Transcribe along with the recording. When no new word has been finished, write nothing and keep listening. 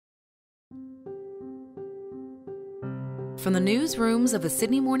From the newsrooms of the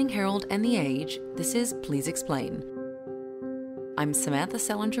Sydney Morning Herald and The Age, this is Please Explain. I'm Samantha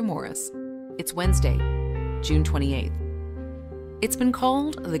Selinger-Morris. It's Wednesday, June 28th. It's been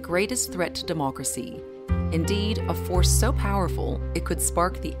called the greatest threat to democracy. Indeed, a force so powerful it could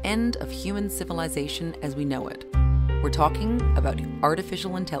spark the end of human civilization as we know it. We're talking about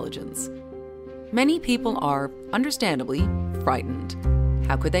artificial intelligence. Many people are, understandably, frightened.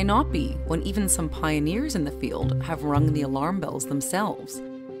 How could they not be when even some pioneers in the field have rung the alarm bells themselves?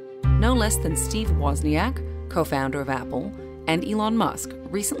 No less than Steve Wozniak, co-founder of Apple, and Elon Musk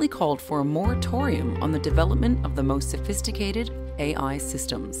recently called for a moratorium on the development of the most sophisticated AI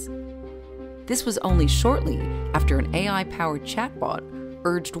systems. This was only shortly after an AI-powered chatbot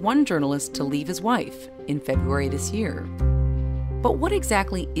urged one journalist to leave his wife in February this year. But what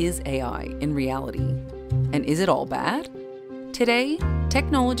exactly is AI in reality? And is it all bad? Today,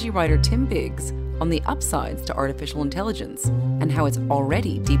 technology writer Tim Biggs on the upsides to artificial intelligence and how it's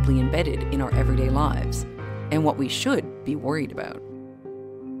already deeply embedded in our everyday lives, and what we should be worried about.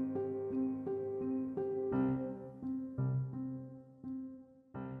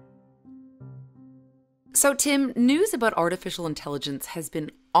 So, Tim, news about artificial intelligence has been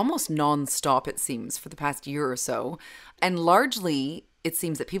almost non-stop, it seems, for the past year or so. And largely, it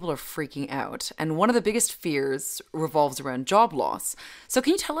seems that people are freaking out. And one of the biggest fears revolves around job loss. So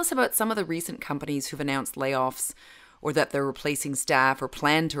can you tell us about some of the recent companies who've announced layoffs, or that they're replacing staff or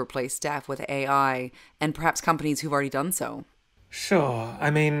plan to replace staff with AI, and perhaps companies who've already done so? Sure. I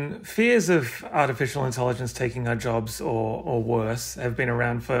mean, fears of artificial intelligence taking our jobs or worse have been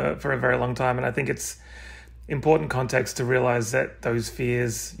around for a very long time. And I think it's important context to realize that those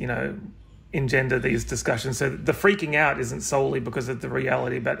fears, engender these discussions. So the freaking out isn't solely because of the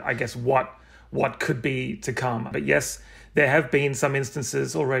reality, but I guess what could be to come. But yes, there have been some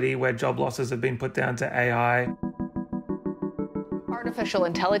instances already where job losses have been put down to AI. Artificial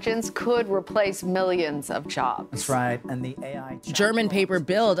intelligence could replace millions of jobs. That's right. And the AI... German paper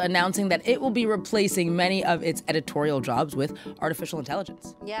Bild announcing that it will be replacing many of its editorial jobs with artificial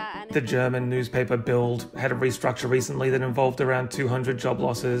intelligence. The German newspaper Bild had a restructure recently that involved around 200 job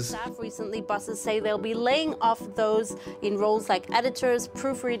losses. Staff recently, bosses say they'll be laying off those in roles like editors,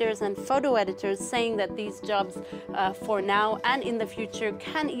 proofreaders, and photo editors, saying that these jobs for now and in the future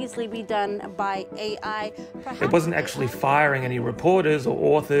can easily be done by AI. It wasn't actually firing any reporters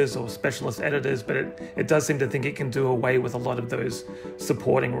or authors or specialist editors, but it does seem to think it can do away with a lot of those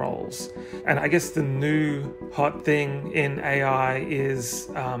supporting roles. And I guess the new hot thing in AI is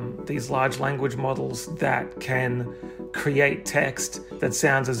these large language models that can create text that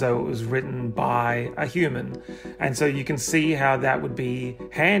sounds as though it was written by a human. And so you can see how that would be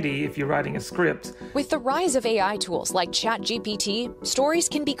handy if you're writing a script. With the rise of AI tools like ChatGPT, stories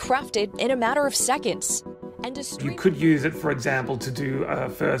can be crafted in a matter of seconds. You could use it, for example, to do a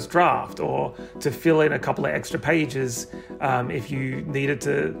first draft or to fill in a couple of extra pages if you needed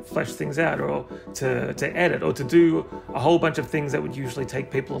to flesh things out, or to edit, or to do a whole bunch of things that would usually take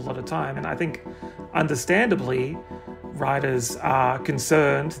people a lot of time. And I think, understandably, writers are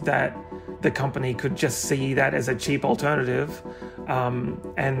concerned that the company could just see that as a cheap alternative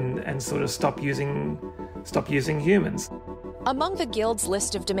and sort of stop using humans. Among the Guild's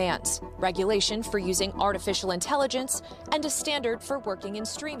list of demands, regulation for using artificial intelligence and a standard for working in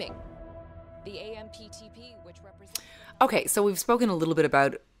streaming. The AMPTP, which represents... Okay, so we've spoken a little bit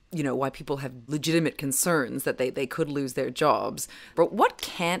about, why people have legitimate concerns that they could lose their jobs. But what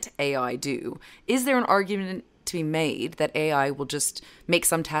can't AI do? Is there an argument to be made that AI will just make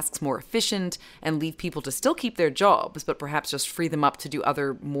some tasks more efficient and leave people to still keep their jobs, but perhaps just free them up to do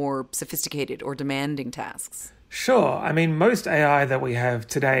other more sophisticated or demanding tasks? Sure. I mean, most AI that we have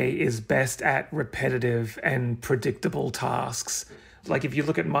today is best at repetitive and predictable tasks. Like if you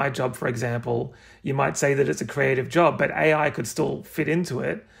look at my job, for example, you might say that it's a creative job, but AI could still fit into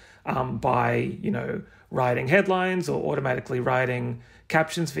it by, writing headlines or automatically writing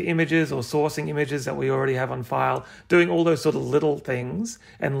captions for images or sourcing images that we already have on file, doing all those sort of little things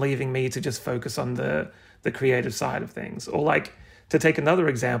and leaving me to just focus on the creative side of things. Or like, to take another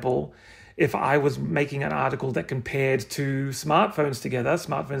example, if I was making an article that compared two smartphones together,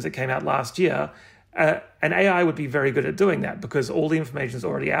 smartphones that came out last year, an AI would be very good at doing that because all the information is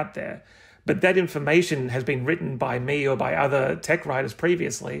already out there. But that information has been written by me or by other tech writers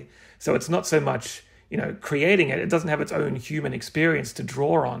previously. So it's not so much, creating it. It doesn't have its own human experience to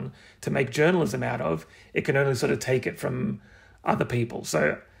draw on to make journalism out of. It can only sort of take it from other people.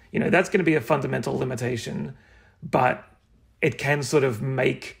 So, that's going to be a fundamental limitation, but it can sort of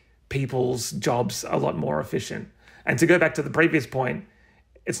make people's jobs a lot more efficient. And to go back to the previous point,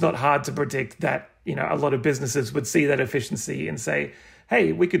 it's not hard to predict that a lot of businesses would see that efficiency and say,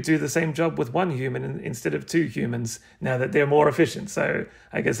 hey, we could do the same job with one human instead of two humans now that they're more efficient. So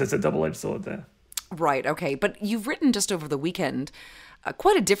I guess it's a double-edged sword there. Right, okay. But you've written just over the weekend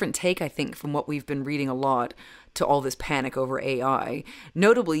quite a different take, I think, from what we've been reading a lot to all this panic over AI.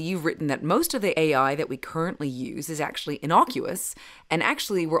 Notably, you've written that most of the AI that we currently use is actually innocuous, and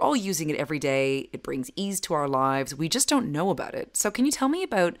actually we're all using it every day. It brings ease to our lives. We just don't know about it. So can you tell me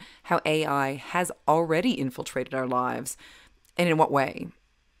about how AI has already infiltrated our lives, and in what way?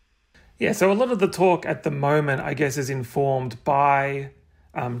 Yeah, so a lot of the talk at the moment, I guess, is informed by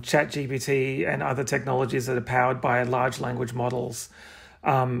ChatGPT and other technologies that are powered by large language models,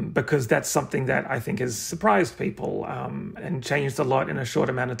 because that's something that I think has surprised people and changed a lot in a short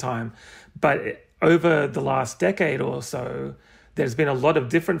amount of time. But over the last decade or so, there's been a lot of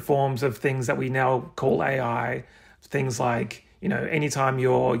different forms of things that we now call AI. Things like, anytime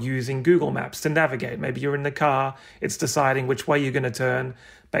you're using Google Maps to navigate, maybe you're in the car, it's deciding which way you're going to turn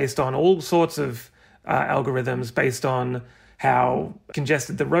based on all sorts of algorithms, based on how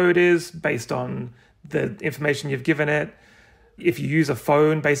congested the road is, based on the information you've given it. If you use a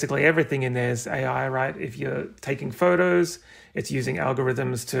phone, basically everything in there is AI, right? If you're taking photos, it's using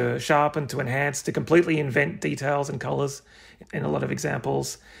algorithms to sharpen, to enhance, to completely invent details and colors in a lot of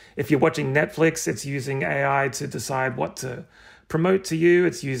examples. If you're watching Netflix, it's using AI to decide what to promote to you.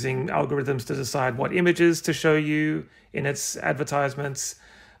 It's using algorithms to decide what images to show you in its advertisements.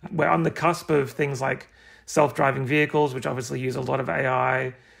 We're on the cusp of things like self-driving vehicles, which obviously use a lot of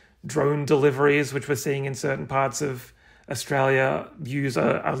AI, drone deliveries, which we're seeing in certain parts of Australia, use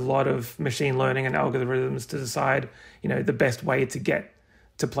a lot of machine learning and algorithms to decide, the best way to get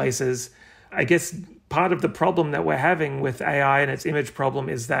to places. I guess part of the problem that we're having with AI and its image problem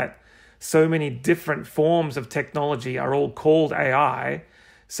is that so many different forms of technology are all called AI.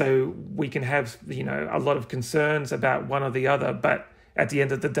 So we can have, a lot of concerns about one or the other, but at the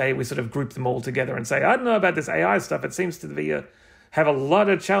end of the day, we sort of group them all together and say, I don't know about this AI stuff. It seems to be have a lot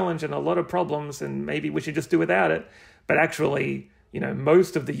of challenge and a lot of problems, and maybe we should just do without it. But actually,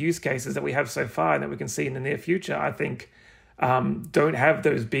 most of the use cases that we have so far and that we can see in the near future, I think, don't have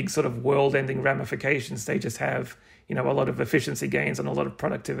those big sort of world-ending ramifications. They just have, a lot of efficiency gains and a lot of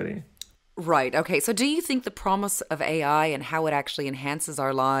productivity. Right. Okay. So do you think the promise of AI and how it actually enhances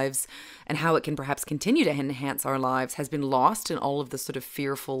our lives and how it can perhaps continue to enhance our lives has been lost in all of the sort of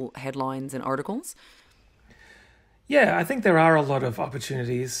fearful headlines and articles? Yeah, I think there are a lot of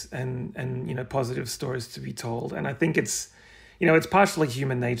opportunities and positive stories to be told. And I think it's partially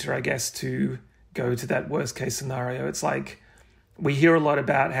human nature, I guess, to go to that worst case scenario. It's like we hear a lot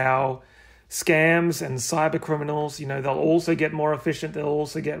about how scams and cyber criminals, they'll also get more efficient. They'll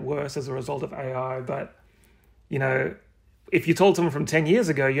also get worse as a result of AI. But, if you told someone from 10 years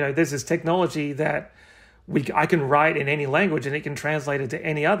ago, there's this technology that I can write in any language and it can translate it to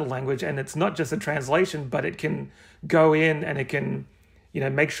any other language. And it's not just a translation, but it can go in and it can,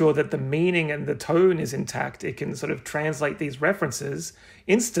 make sure that the meaning and the tone is intact. It can sort of translate these references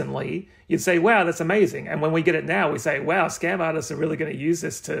instantly. You'd say, wow, that's amazing. And when we get it now, we say, wow, scam artists are really going to use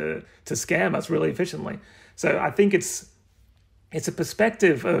this to scam us really efficiently. So I think it's a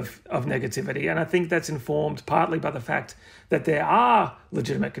perspective of negativity. And I think that's informed partly by the fact that there are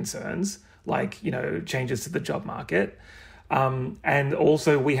legitimate concerns, like, changes to the job market. And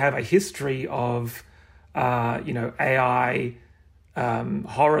also we have a history of, AI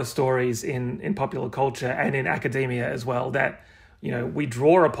horror stories in popular culture and in academia as well that, we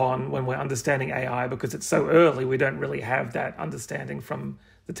draw upon when we're understanding AI because it's so early, we don't really have that understanding from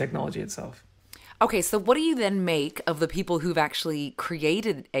the technology itself. Okay, so what do you then make of the people who've actually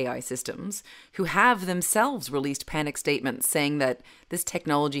created AI systems who have themselves released panic statements saying that this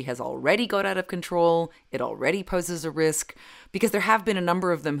technology has already got out of control, it already poses a risk? Because there have been a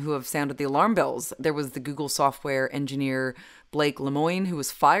number of them who have sounded the alarm bells. There was the Google software engineer Blake Lemoine, who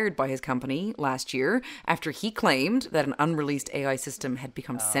was fired by his company last year after he claimed that an unreleased AI system had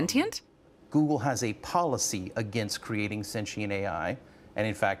become sentient. Google has a policy against creating sentient AI. And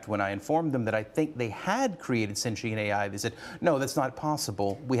in fact, when I informed them that I think they had created sentient AI, they said, no, that's not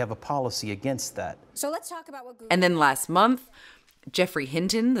possible. We have a policy against that. So let's talk about what Google... And then last month, Geoffrey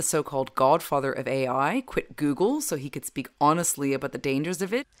Hinton, the so-called godfather of AI, quit Google so he could speak honestly about the dangers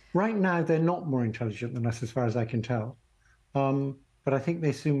of it. Right now, they're not more intelligent than us, as far as I can tell. But I think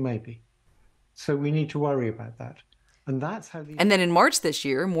they soon may be. So we need to worry about that. And that's how these... And then in March this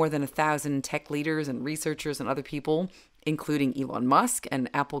year, more than 1,000 tech leaders and researchers and other people, including Elon Musk and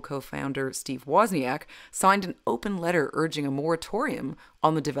Apple co-founder Steve Wozniak, signed an open letter urging a moratorium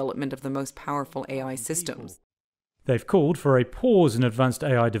on the development of the most powerful AI systems. They've called for a pause in advanced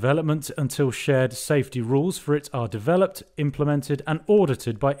AI development until shared safety rules for it are developed, implemented, and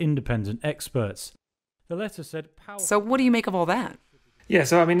audited by independent experts. The letter said... So what do you make of all that? Yeah,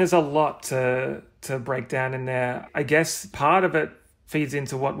 so I mean, there's a lot to break down in there. I guess part of it feeds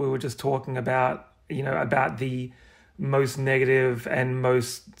into what we were just talking about, about the most negative and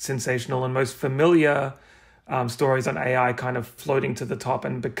most sensational and most familiar stories on AI kind of floating to the top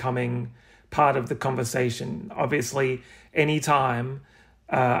and becoming part of the conversation. Obviously, anytime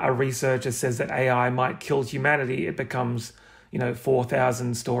a researcher says that AI might kill humanity, it becomes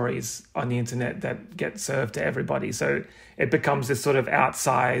 4,000 stories on the internet that get served to everybody. So it becomes this sort of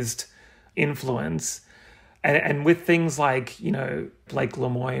outsized influence. And with things like, Blake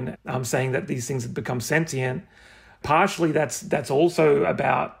Lemoine saying that these things have become sentient, partially that's also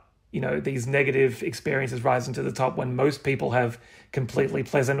about, these negative experiences rising to the top when most people have completely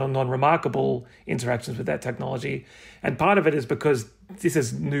pleasant or non-remarkable interactions with that technology. And part of it is because this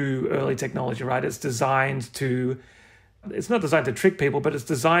is new early technology, right? It's not designed to trick people, but it's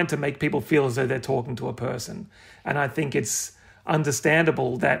designed to make people feel as though they're talking to a person. And I think it's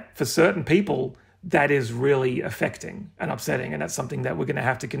understandable that for certain people, that is really affecting and upsetting. And that's something that we're going to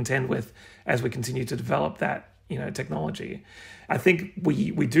have to contend with as we continue to develop that, technology. I think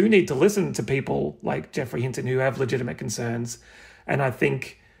we do need to listen to people like Jeffrey Hinton who have legitimate concerns. And I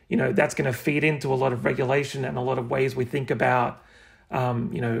think, that's going to feed into a lot of regulation and a lot of ways we think about,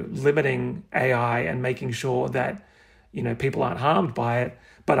 limiting AI and making sure that, people aren't harmed by it.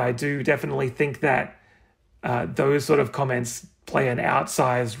 But I do definitely think that those sort of comments play an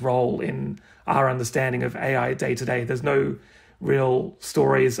outsized role in our understanding of AI day to day. There's no real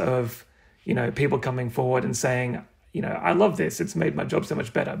stories of, people coming forward and saying, I love this. It's made my job so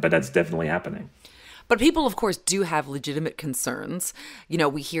much better. But that's definitely happening. But people, of course, do have legitimate concerns.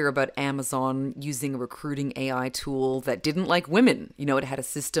 We hear about Amazon using a recruiting AI tool that didn't like women. It had a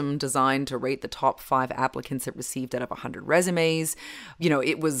system designed to rate the top 5 applicants it received out of 100 resumes.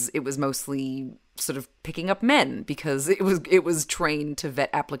 It was mostly sort of picking up men because it was trained to vet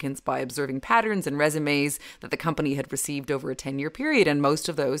applicants by observing patterns and resumes that the company had received over a 10-year period, and most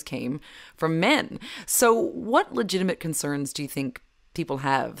of those came from men. So what legitimate concerns do you think people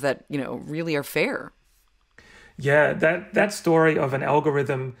have that, really are fair? Yeah, that story of an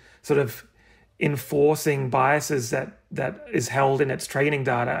algorithm sort of enforcing biases that is held in its training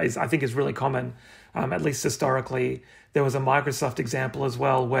data I think is really common, at least historically. There was a Microsoft example as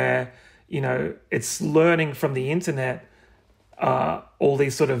well where, it's learning from the internet all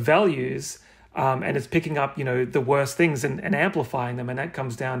these sort of values, and it's picking up, the worst things and amplifying them. And that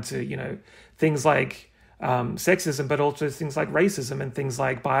comes down to, things like sexism, but also things like racism and things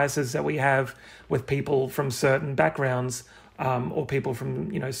like biases that we have with people from certain backgrounds or people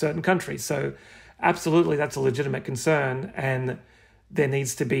from, certain countries. So absolutely, that's a legitimate concern. And there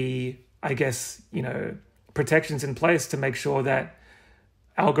needs to be, I guess, protections in place to make sure that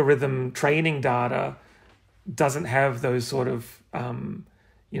algorithm training data doesn't have those sort of,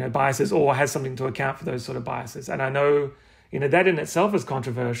 biases or has something to account for those sort of biases. And I know, that in itself is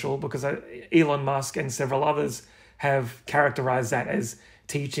controversial because Elon Musk and several others have characterized that as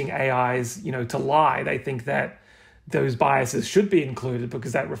teaching AIs, to lie. They think that those biases should be included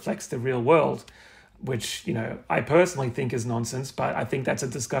because that reflects the real world, which, I personally think is nonsense, but I think that's a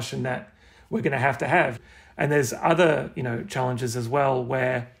discussion that we're going to have. And there's other, challenges as well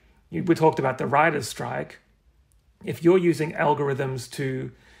where we talked about the writers' strike. If you're using algorithms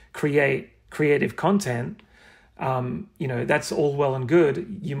to create creative content, that's all well and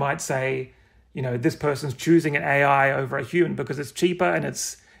good. You might say, this person's choosing an AI over a human because it's cheaper and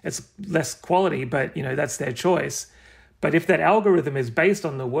it's less quality, but, that's their choice. But if that algorithm is based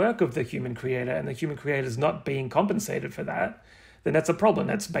on the work of the human creator and the human creator is not being compensated for that, then that's a problem.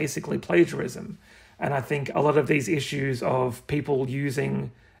 That's basically plagiarism. And I think a lot of these issues of people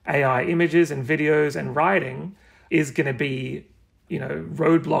using AI images and videos and writing is going to be,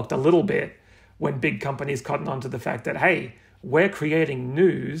 roadblocked a little bit when big companies cotton on to the fact that, hey, we're creating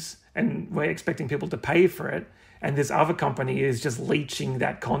news and we're expecting people to pay for it, and this other company is just leeching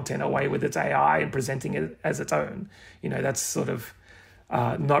that content away with its AI and presenting it as its own. That's sort of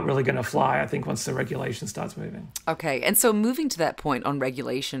not really going to fly, I think, once the regulation starts moving. Okay, and so moving to that point on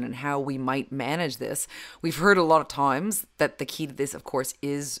regulation and how we might manage this, we've heard a lot of times that the key to this, of course,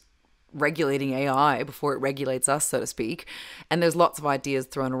 is regulating AI before it regulates us, so to speak. And there's lots of ideas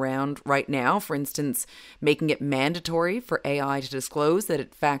thrown around right now. For instance, making it mandatory for AI to disclose that, in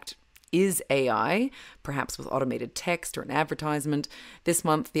fact, is AI, perhaps with automated text or an advertisement. This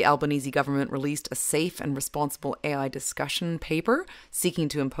month, the Albanese government released a safe and responsible AI discussion paper seeking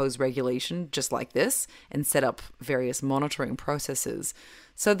to impose regulation just like this and set up various monitoring processes.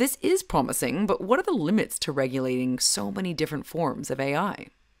 So this is promising, but what are the limits to regulating so many different forms of AI?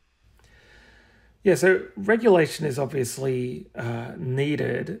 Yeah, so regulation is obviously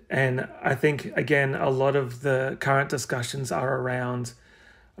needed. And I think, again, a lot of the current discussions are around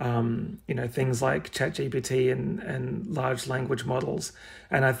things like ChatGPT and large language models.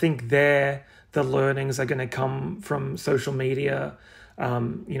 And I think the learnings are going to come from social media.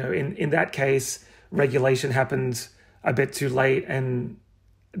 In that case, regulation happened a bit too late, and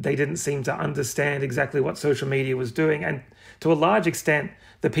they didn't seem to understand exactly what social media was doing. And to a large extent,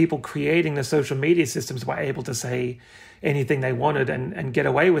 the people creating the social media systems were able to say anything they wanted and get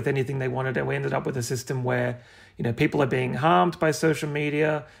away with anything they wanted. And we ended up with a system where, people are being harmed by social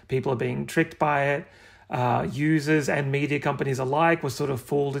media, people are being tricked by it. Users and media companies alike were sort of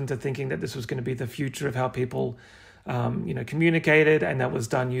fooled into thinking that this was going to be the future of how people, communicated, and that was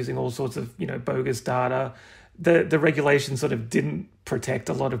done using all sorts of, bogus data. The regulation sort of didn't protect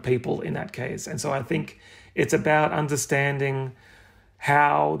a lot of people in that case. And so I think it's about understanding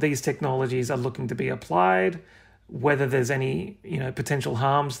how these technologies are looking to be applied, whether there's any, potential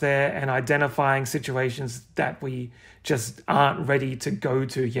harms there, and identifying situations that we just aren't ready to go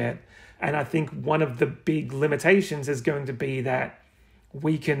to yet. And I think one of the big limitations is going to be that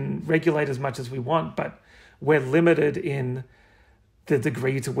we can regulate as much as we want, but we're limited in the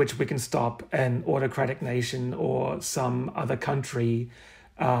degree to which we can stop an autocratic nation or some other country,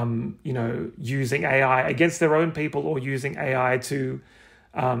 using AI against their own people, or using AI to,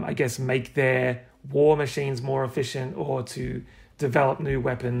 make their war machines more efficient, or to develop new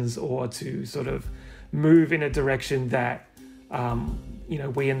weapons, or to sort of move in a direction that,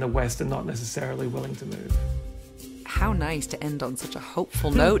 we in the West are not necessarily willing to move. How nice to end on such a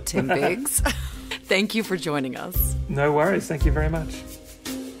hopeful note, Tim Biggs. Thank you for joining us. No worries. Thank you very much.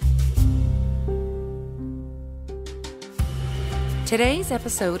 Today's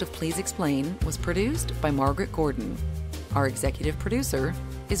episode of Please Explain was produced by Margaret Gordon. Our executive producer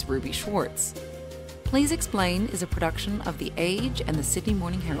is Ruby Schwartz. Please Explain is a production of The Age and the Sydney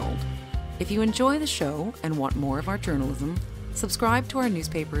Morning Herald. If you enjoy the show and want more of our journalism, subscribe to our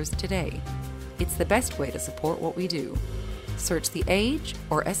newspapers today. It's the best way to support what we do. Search The Age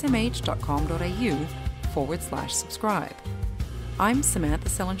or smh.com.au/subscribe. I'm Samantha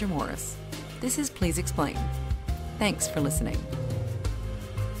Selinger Morris. This is Please Explain. Thanks for listening.